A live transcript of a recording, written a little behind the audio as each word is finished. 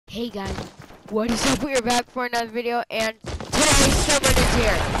Hey guys, what is up? We're back for another video, and today someone is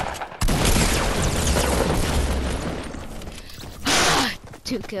here.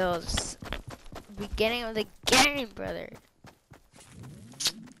 2 kills. Beginning of the game, brother.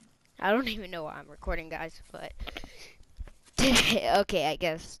 I don't even know why I'm recording, guys, but today, okay, I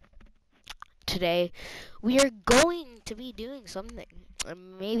guess today we are going to be doing something,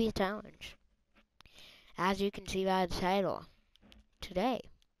 maybe a challenge. As you can see by the title, today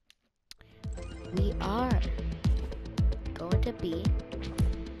we are going to be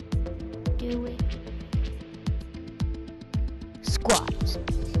doing squads.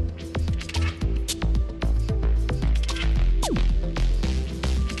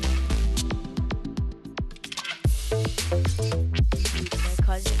 My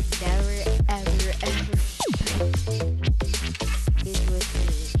cousin never, ever is with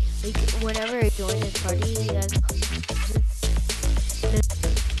me. Like, whenever I join this party, he guys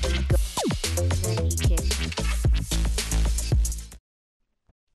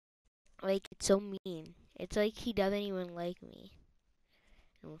like, it's so mean. It's like he doesn't even like me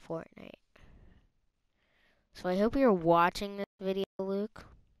in Fortnite. So I hope you're watching this video, Luke,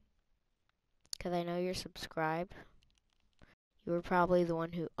 because I know you're subscribed. You were probably the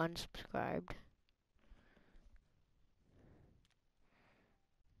one who unsubscribed.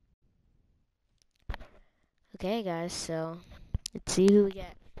 Okay, guys, so let's see who we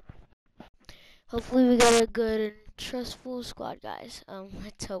get. Hopefully we got a good and trustful squad, guys.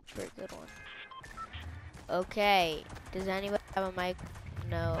 Let's hope for a good one. Okay, does anybody have a mic?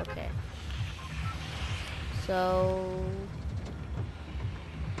 No, okay. So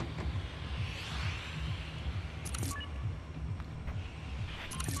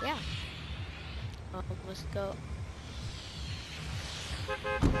yeah. Let's go.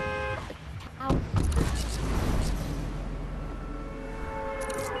 Ow.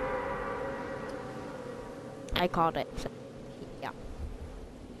 I called it. So, yeah.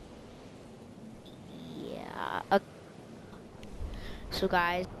 Yeah. So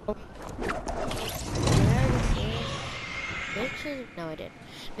guys, make sure, no I didn't.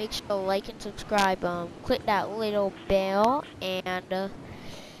 Make sure to like and subscribe. Click that little bell, and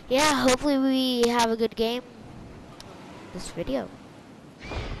yeah, hopefully we have a good game this video.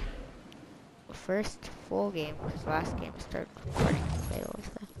 First full game, because last game started recording in the middle of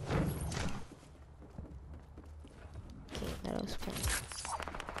the game that I was playing.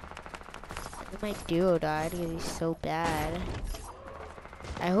 And then my duo died because he's so bad.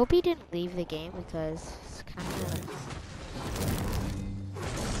 I hope he didn't leave the game because it's kind of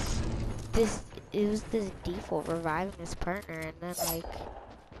it was this default reviving his partner, and then like,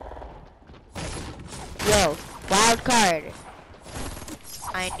 yo, wild card.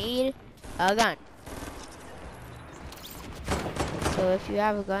 I need a gun. So if you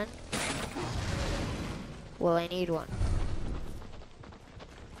have a gun, well, I need one.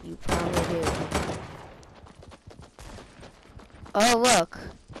 You probably do. Oh, look.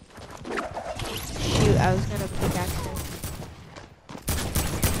 Shoot, I was gonna pickaxe him.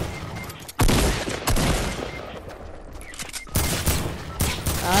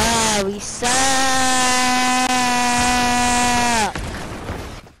 Ah, we suck.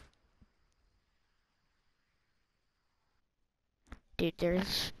 Dude,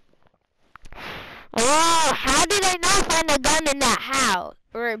 there's... Oh, how did I not find a gun in that house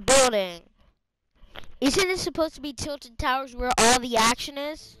or building? Isn't it supposed to be tilted towers where all the action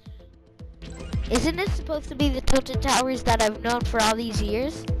is? Isn't it supposed to be the tilted towers that I've known for all these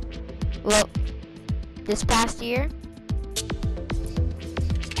years? Well, this past year?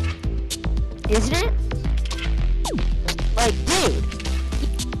 Isn't it? Like, dude,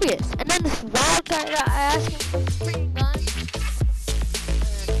 serious. And then this wild guy that I asked him for a freaking gun.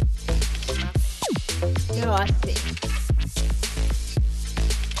 Nothing.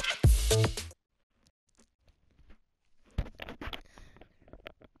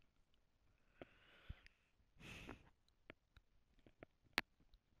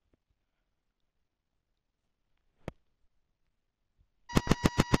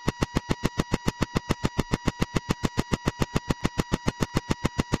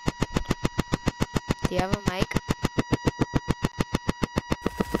 Do you have a mic?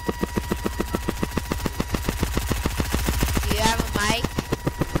 Do you have a mic?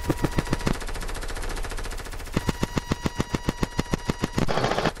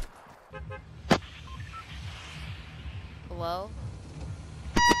 Hello?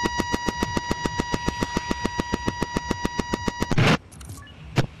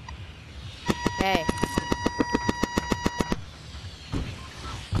 Hey.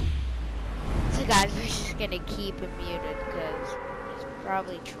 So guys, we're just gonna keep him muted because he's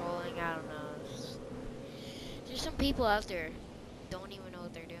probably trolling, I don't know. There's some people out there don't even know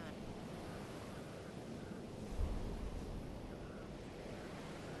what they're doing.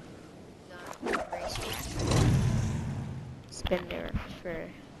 It's been there for,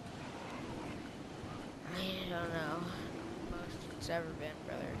 I don't know, most it's ever been,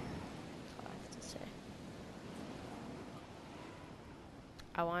 brother. That's all I have to say.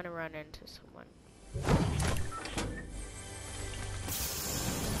 I want to run into someone.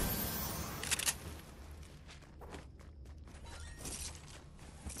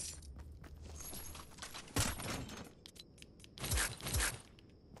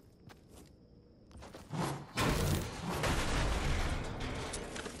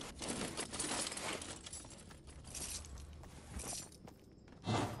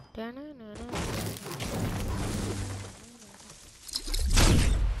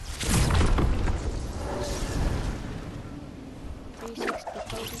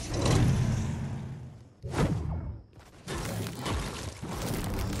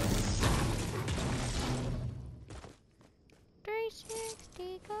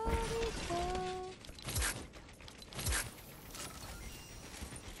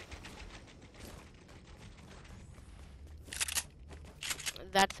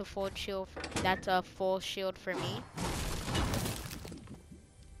 That's a full shield. That's a full shield for me.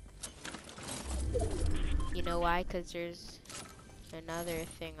 You know why? Cause there's another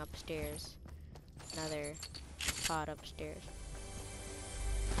thing upstairs. Another pod upstairs.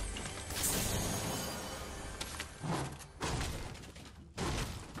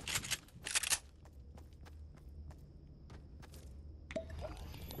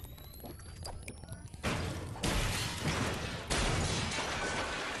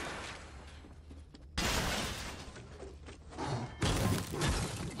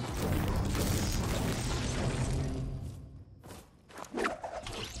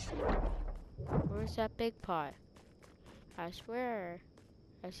 Where's that big pot? I swear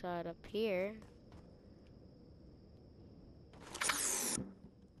I saw it up here.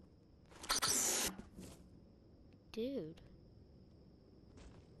 Dude.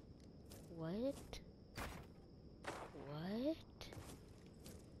 What? What?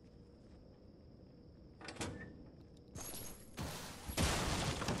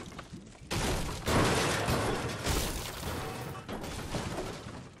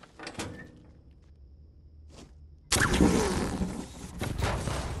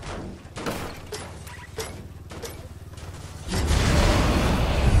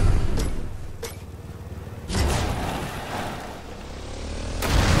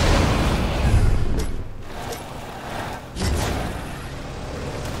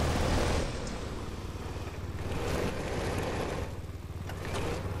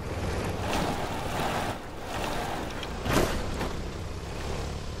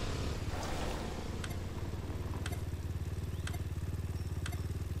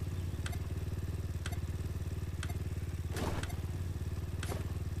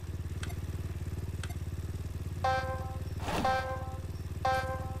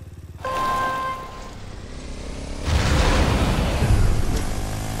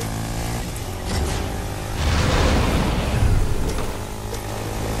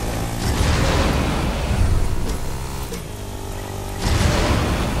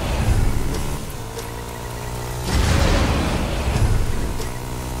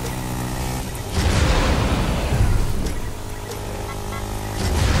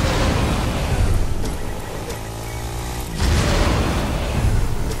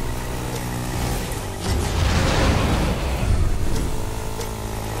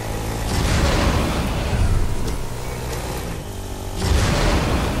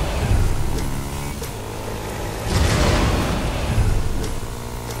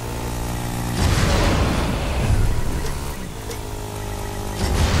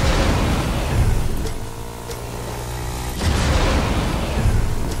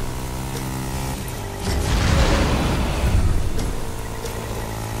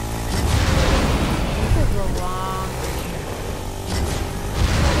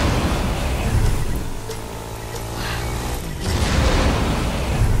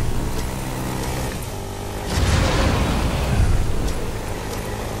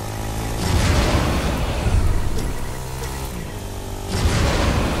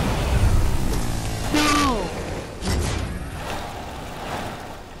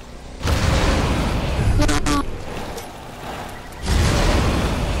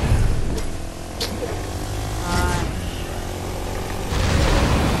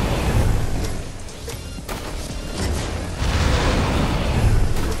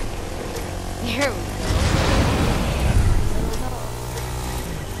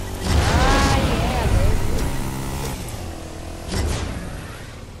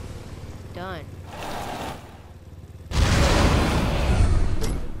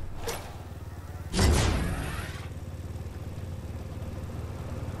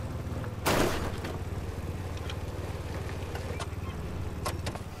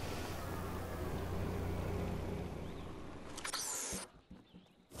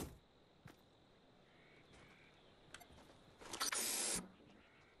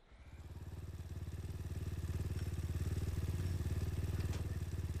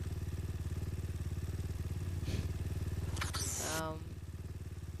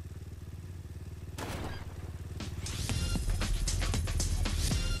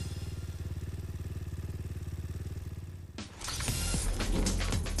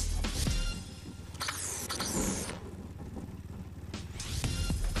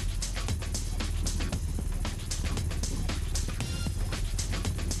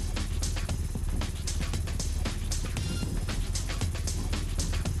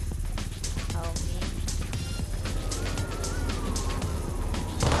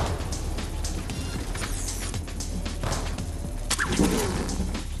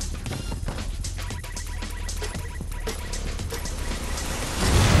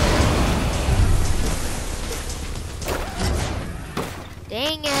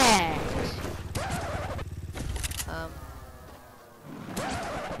 Dang it! Um.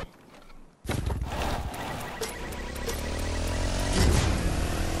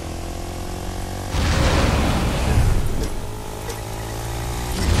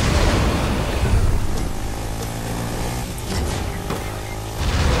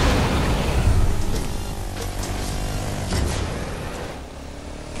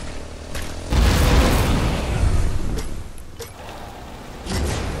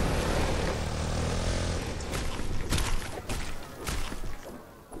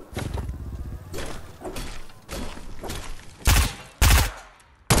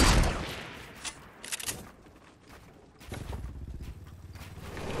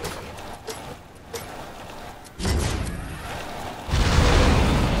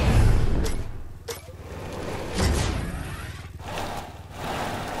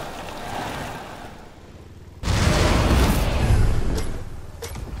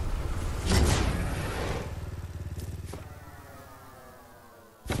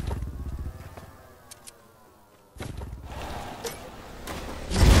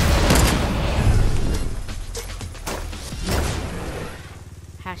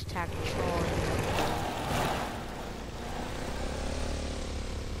 Hashtag trolling.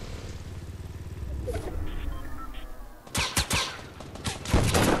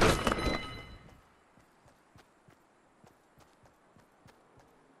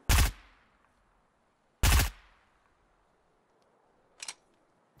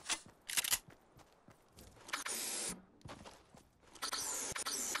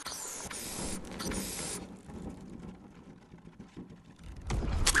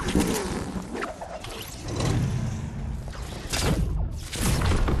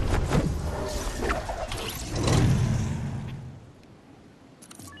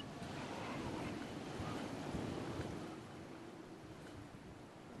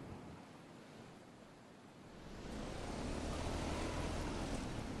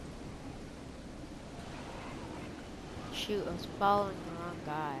 Shoot, I was following the wrong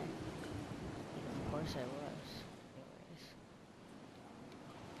guy. Of course I was. Anyways.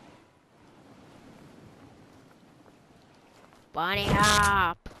 Bunny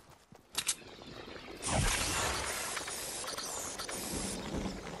hop!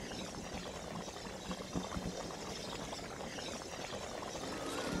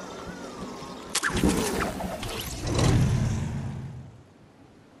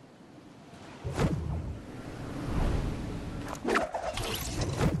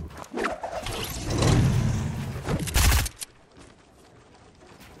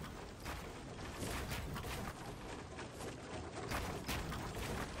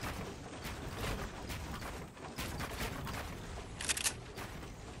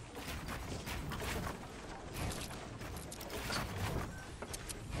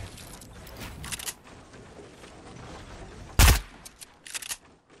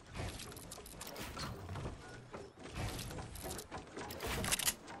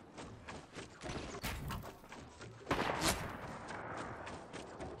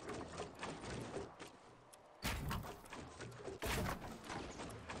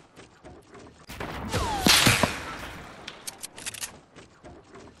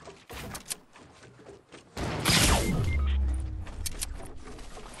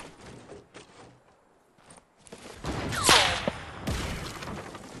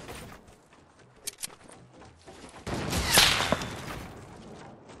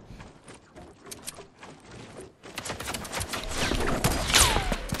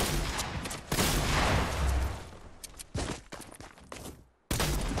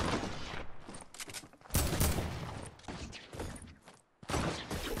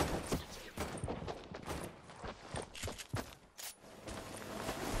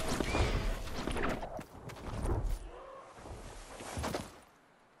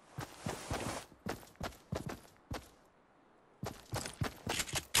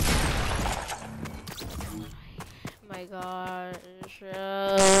 My gosh.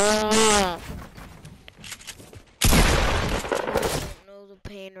 I don't know the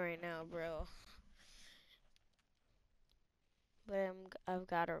pain right now, bro. But I've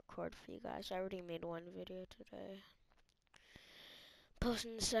got to record for you guys. I already made one video today.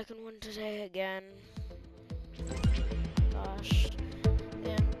 Posting the second one today again. Gosh.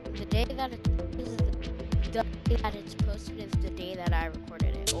 And the day that it's posted is the day that I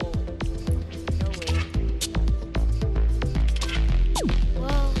recorded it. Oh, no way.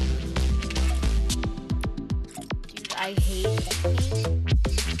 Well, dude, I hate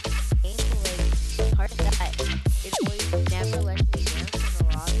pain. Like, part of that is always never lets me dance in the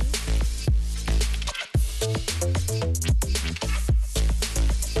lobby.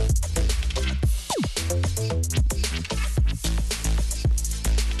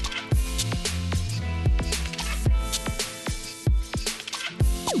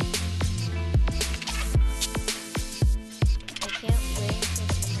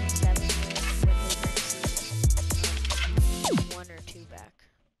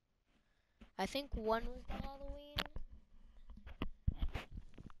 I think one was Halloween,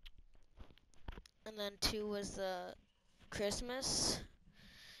 and then 2 was the Christmas.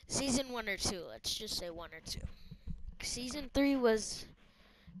 Season 1 or 2, let's just say 1 or 2. Season 3 was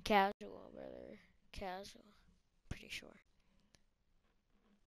casual, brother. Casual. Pretty sure.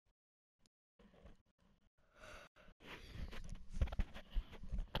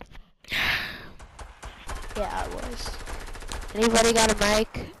 Yeah, it was. Anybody got a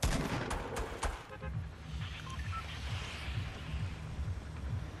mic?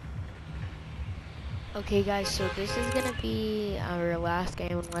 Okay, guys, so this is gonna be our last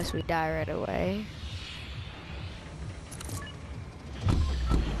game unless we die right away.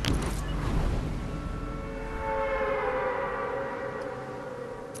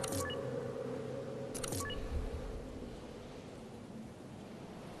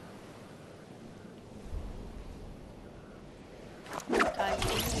 Guys, we're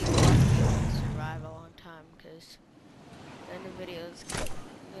gonna be lucky to survive a long time because then the video's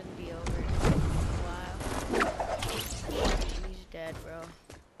gonna be over in a while. He's dead, bro.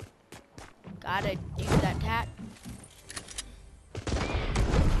 Gotta do that tat.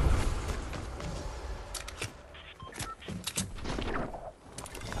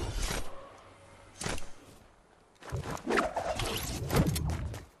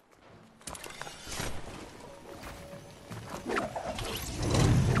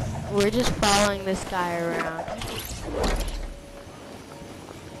 We're just following this guy around.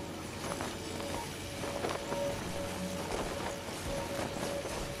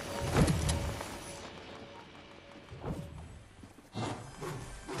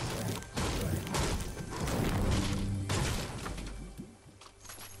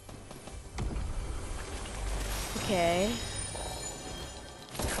 Okay.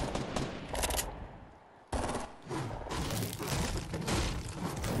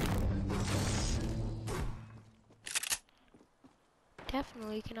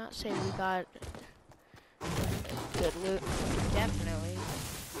 Definitely cannot say we got good loot. Definitely.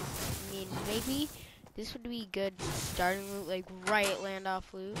 I mean, maybe this would be good starting loot, like right at land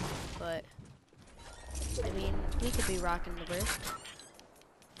off loot, but I mean, we could be rocking the burst.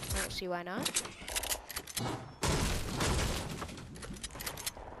 I don't see why not.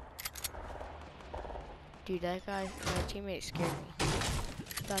 Dude, that guy, my teammate scared me.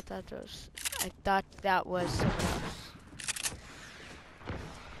 I thought that was someone else.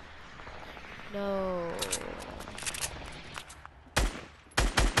 No.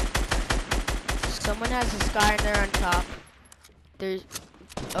 Someone has a scar and they're on top. There's,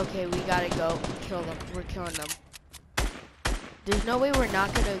 okay, we gotta go kill them. We're killing them. There's no way we're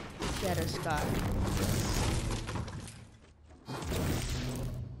not gonna get a scar.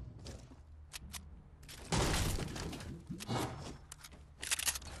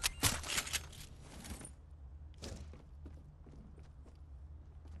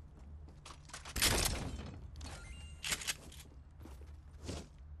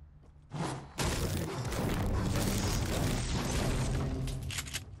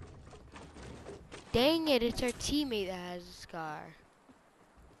 Dang it, it's our teammate that has a scar.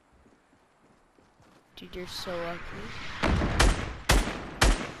 Dude, you're so lucky.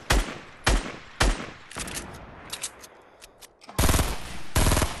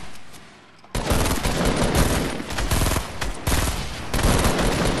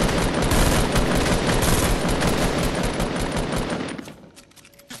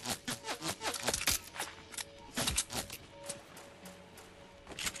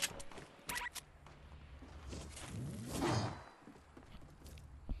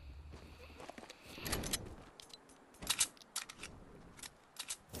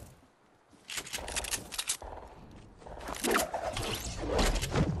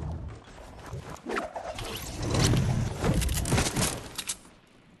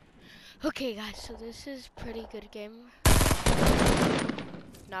 Okay, guys, so this is pretty good game.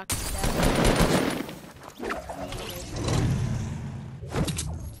 Knocked him down.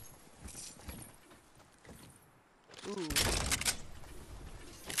 Ooh.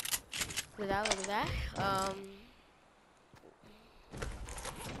 Look at that.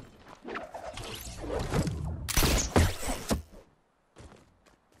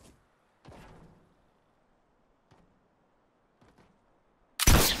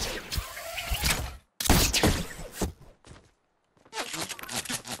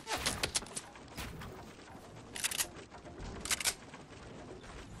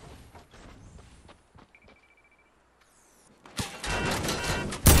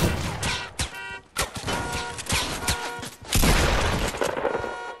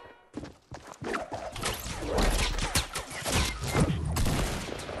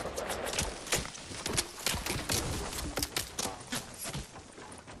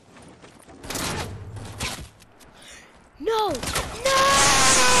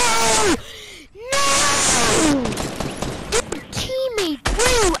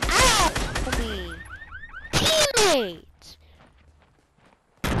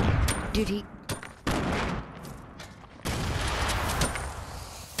 Dude, he...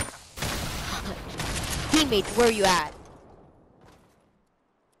 Teammate, where are you at?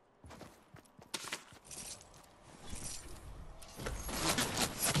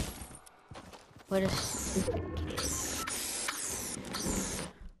 What a stupid kid.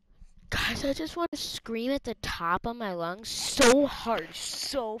 Guys, I just want to scream at the top of my lungs so hard,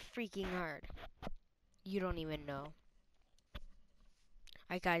 so freaking hard. You don't even know.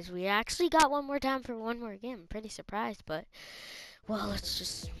 Alright guys, we actually got one more time for one more game. I'm pretty surprised, but well, let's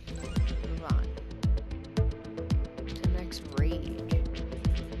just move on to the next rage.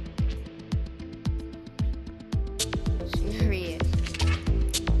 Serious.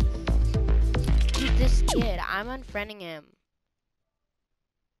 Dude, this kid, I'm unfriending him.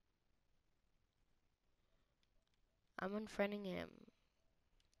 I'm unfriending him.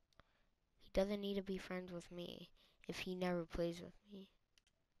 He doesn't need to be friends with me if he never plays with me.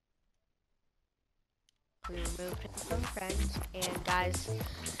 We removed him from friends, and guys,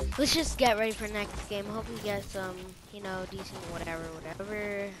 let's just get ready for next game. Hope we get some, you know, decent whatever.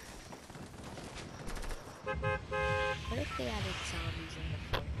 What if they added zombies in the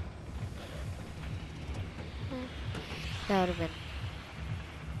Fortnite? That would have been.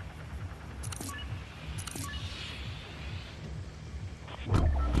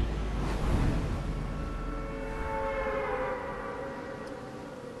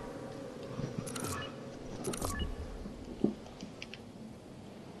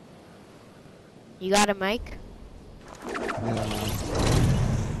 You got a mic? Yeah, man.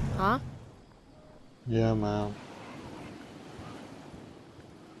 Huh? Yeah, man.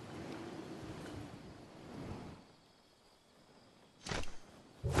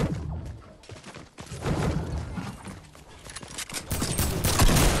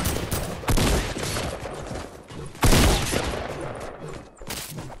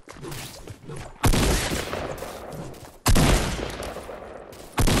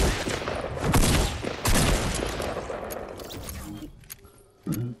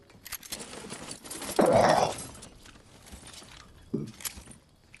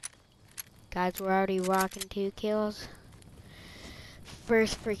 Guys, we're already rocking 2 kills.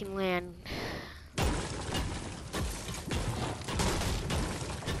 First freaking land.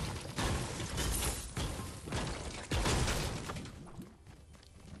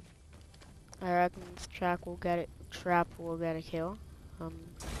 I reckon this trap will get a kill.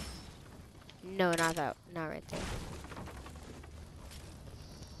 No, not that, not right there.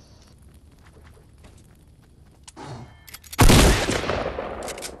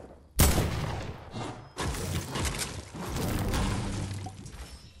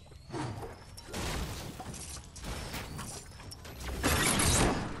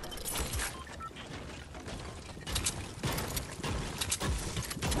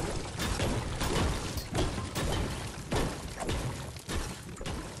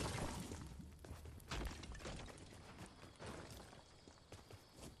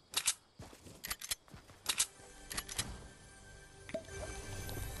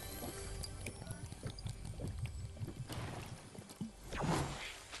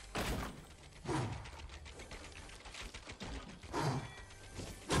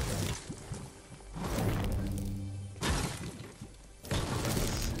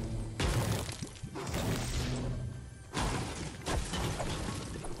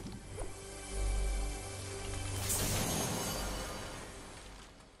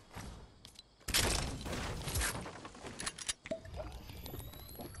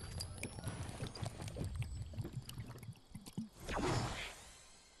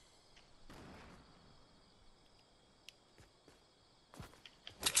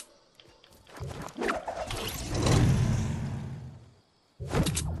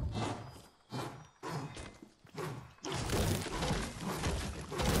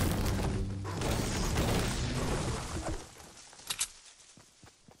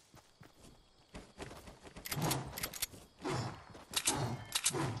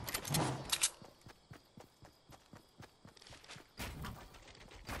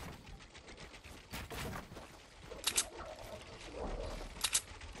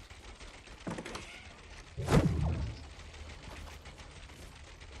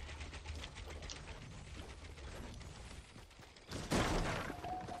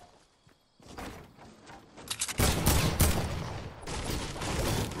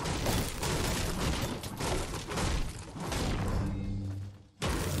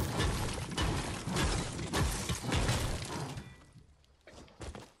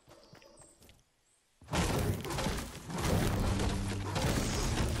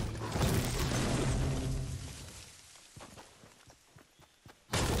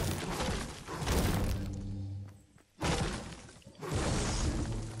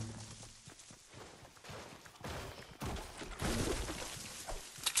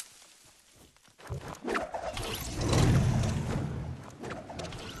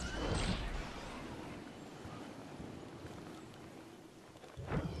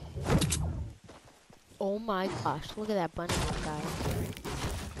 Oh my gosh, look at that bunny guy.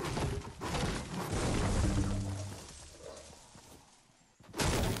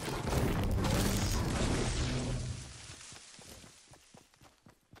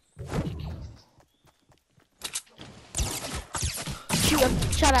 Shoot,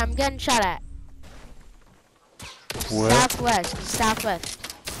 I'm shot at, I'm getting shot at. Where? Southwest, southwest.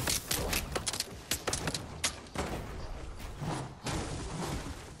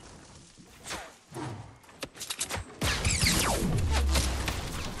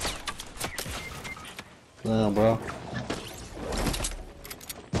 Damn, bro.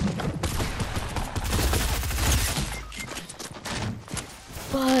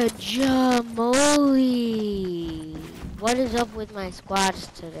 Fudge-a-moly. What is up with my squads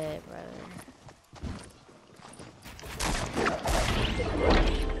today, brother?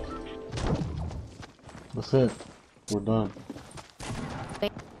 That's it. We're done.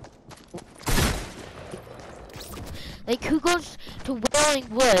 Like, who goes to Wailing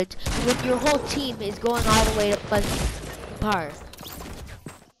Woods when your whole team is going all the way to Pleasant Park?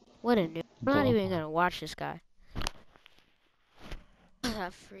 What a noob. I'm not Bro. even gonna watch this guy.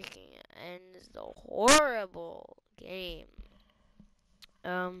 That freaking ends the horrible game.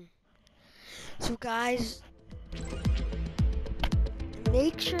 So guys,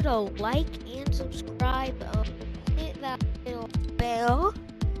 make sure to like and subscribe. Hit that little bell,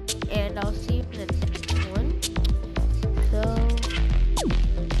 and I'll see you in the next one. So,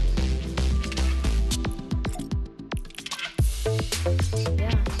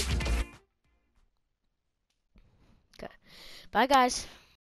 yeah. Okay. Bye, guys.